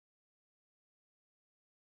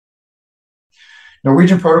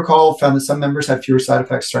Norwegian protocol found that some members had fewer side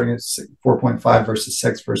effects starting at 4.5 versus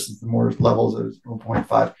 6 versus the more levels of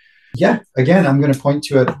 0.5. Yeah, again, I'm going to point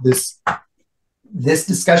to this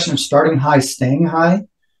discussion of starting high, staying high.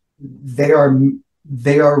 They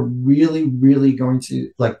are really, really going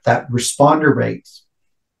to, like, that responder rate,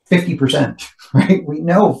 50%, right? We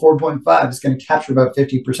know 4.5 is going to capture about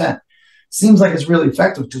 50%. Seems like it's really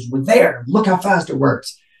effective because we're there. Look how fast it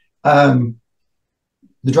works. The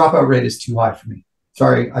dropout rate is too high for me.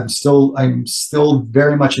 Sorry, I'm still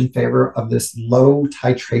very much in favor of this low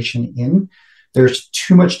titration in. There's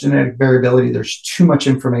too much genetic variability. There's too much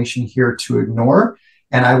information here to ignore.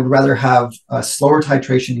 And I would rather have a slower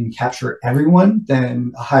titration and capture everyone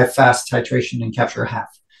than a high, fast titration and capture half.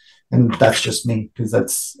 And that's just me, because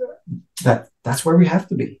that's where we have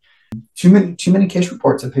to be. Too many case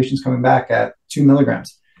reports of patients coming back at 2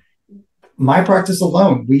 milligrams. My practice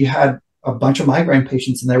alone, we had a bunch of migraine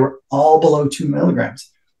patients and they were all below 2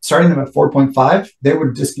 milligrams. Starting them at 4.5, they would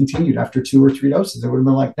have discontinued after 2 or 3 doses. They would have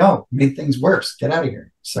been like, no, made things worse. Get out of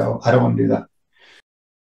here. So I don't want to do that.